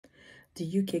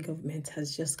The UK government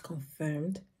has just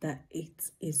confirmed that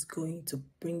it is going to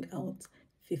bring out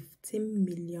 £15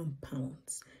 million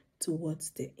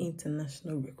towards the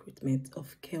international recruitment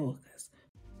of care workers.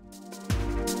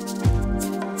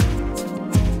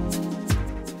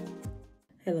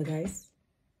 Hello, guys.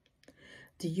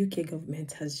 The UK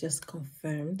government has just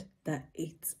confirmed that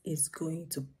it is going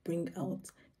to bring out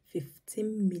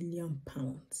 £15 million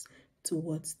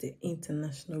towards the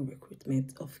international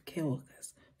recruitment of care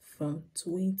workers from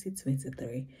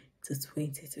 2023 to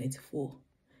 2024.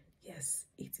 Yes,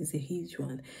 it is a huge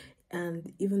one.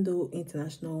 And even though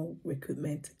international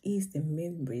recruitment is the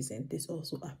main reason, this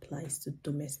also applies to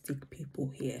domestic people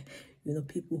here.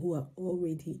 People who are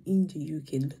already in the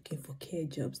UK looking for care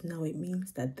jobs. Now it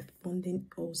means that the funding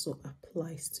also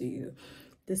applies to you.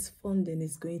 This funding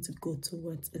is going to go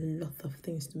towards a lot of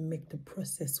things to make the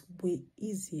process way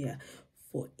easier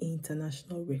for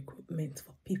international recruitment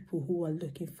for people who are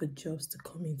looking for jobs to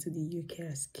come into the UK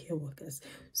as care workers.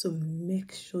 So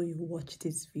make sure you watch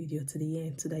this video to the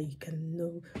end so that you can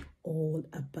know all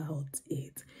about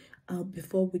it.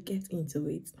 Before we get into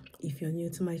it, if you're new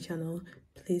to my channel,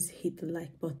 please hit the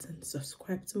like button,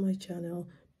 subscribe to my channel,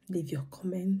 leave your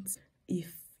comments.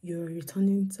 If you're a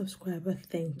returning subscriber,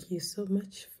 thank you so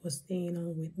much for staying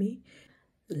on with me.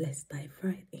 Let's dive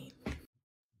right in.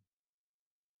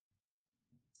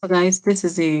 So guys, this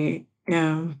is the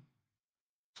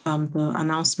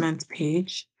announcement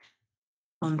page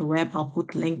on the web. I'll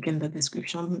put link in the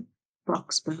description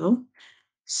box below.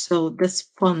 So this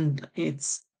fund,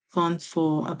 it's fund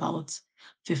for about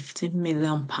 £15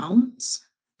 million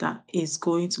that is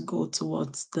going to go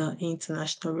towards the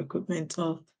international recruitment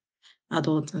of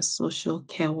adult and social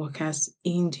care workers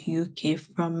in the UK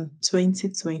from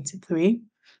 2023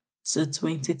 to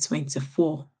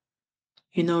 2024.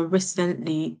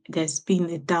 Recently there's been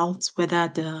a doubt whether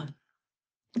the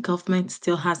government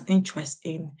still has interest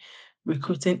in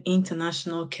recruiting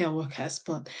international care workers,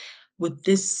 but with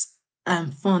this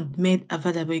fund made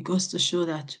available, it goes to show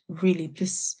that really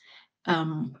this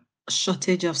um,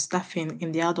 shortage of staffing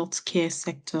in the adult care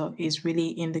sector is really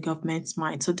in the government's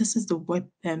mind. So this is the web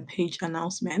page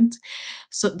announcement.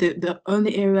 So the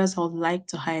only areas I would like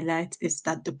to highlight is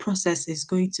that the process is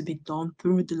going to be done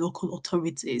through the local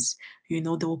authorities. They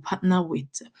will partner with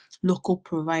local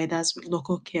providers, with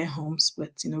local care homes,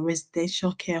 with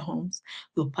residential care homes.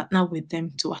 They'll partner with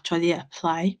them to actually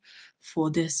apply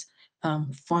for this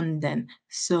funding.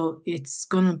 So it's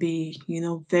gonna be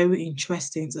very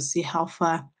interesting to see how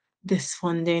far this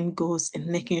funding goes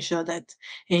in making sure that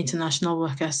international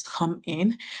workers come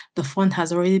in. The fund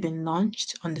has already been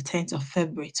launched on the 10th of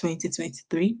February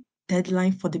 2023.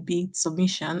 Deadline for the bid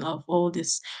submission of all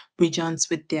these regions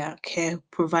with their care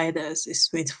providers is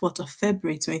 24th of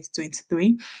February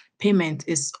 2023. Payment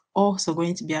is also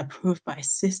going to be approved by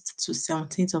 6th to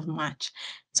 17th of March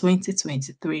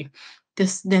 2023.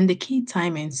 Then the key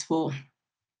timings for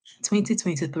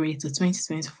 2023 to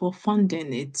 2024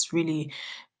 funding,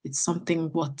 it's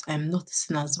something what I'm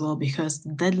noticing as well, because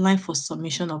the deadline for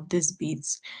submission of these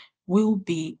bids will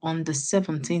be on the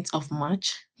 17th of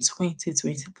March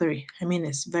 2023. I mean,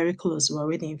 it's very close. We're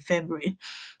already in February.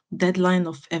 Deadline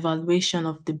of evaluation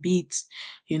of the bids,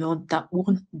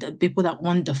 the people that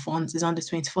want the funds, is on the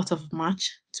 24th of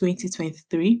March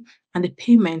 2023. And the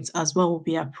payment as well will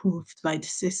be approved by the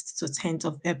 6th to 10th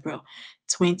of April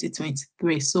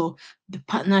 2023. So the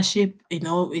partnership,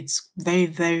 it's very,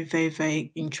 very, very,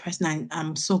 very interesting. And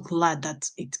I'm so glad that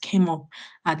it came up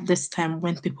at this time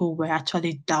when people were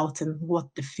actually doubting what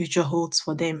the future holds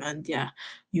for them and their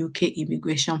UK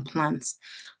immigration plans.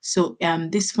 So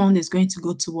this fund is going to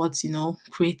go towards,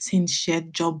 creating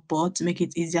shared job boards to make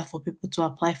it easier for people to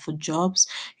apply for jobs.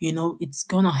 It's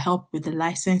gonna help with the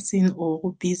licensing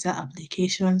or visa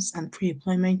applications and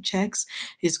pre-employment checks.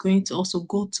 It's going to also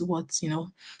go towards,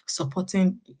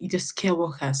 supporting just care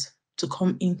workers to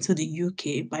come into the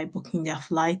UK by booking their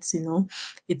flights.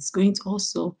 It's going to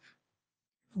also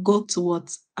go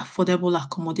towards affordable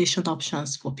accommodation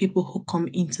options for people who come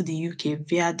into the UK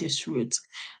via this route.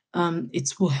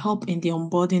 It will help in the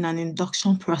onboarding and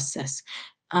induction process.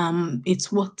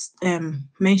 It's what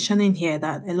mentioning here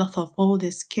that a lot of all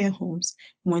these care homes,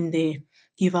 when they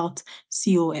give out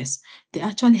COS, they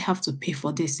actually have to pay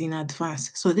for this in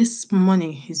advance. So this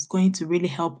money is going to really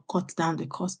help cut down the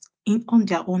cost on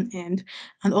their own end,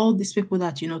 and all these people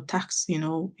that tax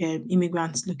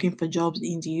immigrants looking for jobs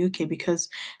in the UK because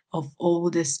of all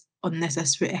this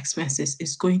unnecessary expenses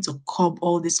is going to curb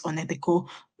all these unethical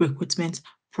recruitment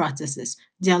practices.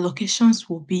 the allocations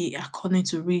will be according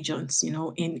to regions,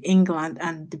 in England,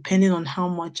 and depending on how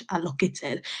much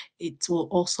allocated, it will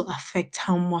also affect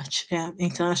how much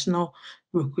international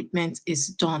recruitment is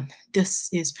done. This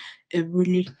is a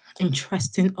really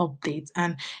interesting update.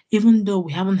 And even though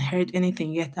we haven't heard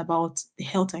anything yet about the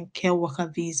health and care worker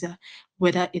visa,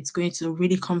 whether it's going to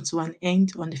really come to an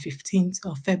end on the 15th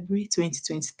of February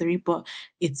 2023, but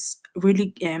it's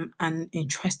really an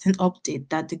interesting update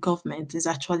that the government is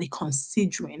actually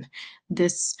considering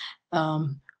this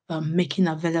making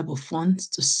available funds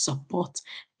to support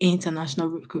international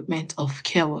recruitment of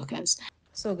care workers.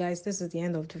 So, guys, this is the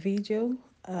end of the video.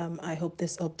 I hope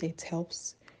this update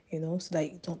helps, so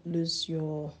that you don't lose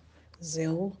your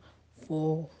zeal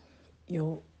for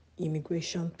your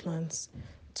immigration plans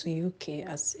to UK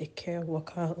as a care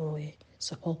worker or a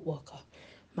support worker.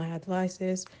 My advice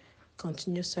is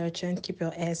continue searching, keep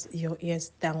your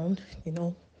ears down.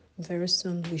 Very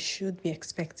soon we should be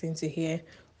expecting to hear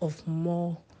of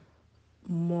more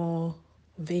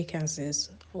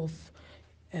vacancies of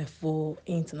for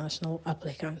international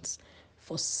applicants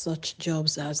for such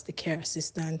jobs as the care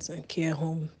assistants and care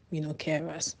home,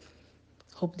 carers.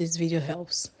 Hope this video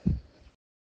helps.